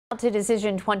to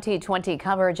Decision 2020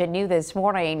 coverage at New this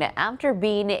morning. After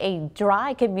being a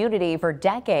dry community for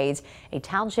decades, a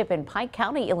township in Pike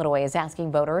County, Illinois is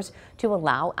asking voters to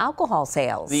allow alcohol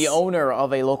sales. The owner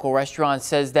of a local restaurant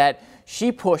says that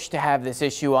she pushed to have this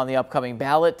issue on the upcoming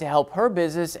ballot to help her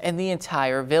business and the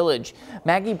entire village.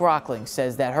 Maggie Brockling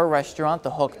says that her restaurant, the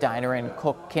Hook Diner and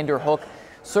Kinder Hook,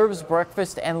 serves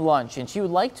breakfast and lunch, and she would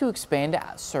like to expand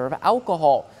to serve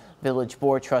alcohol. Village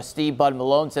Board Trustee Bud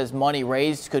Malone says money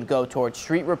raised could go towards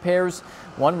street repairs.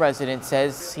 One resident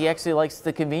says he actually likes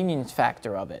the convenience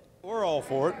factor of it. We're all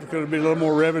for it because it'd be a little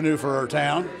more revenue for our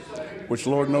town, which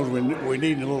Lord knows we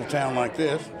need in a little town like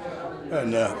this.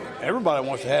 And everybody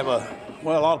wants to have a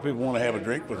lot of people want to have a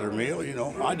drink with their meal. You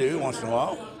know, I do once in a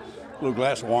while. A little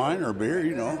glass of wine or beer,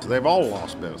 you know. They've all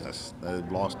lost business.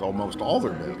 They've lost almost all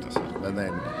their businesses. And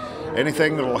then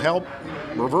anything that'll help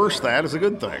reverse that is a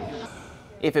good thing.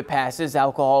 If it passes,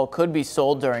 alcohol could be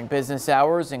sold during business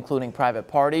hours, including private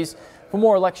parties. For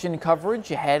more election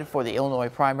coverage ahead for the Illinois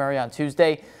primary on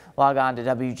Tuesday, log on to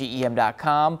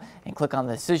WGEM.com and click on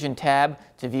the Decision tab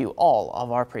to view all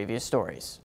of our previous stories.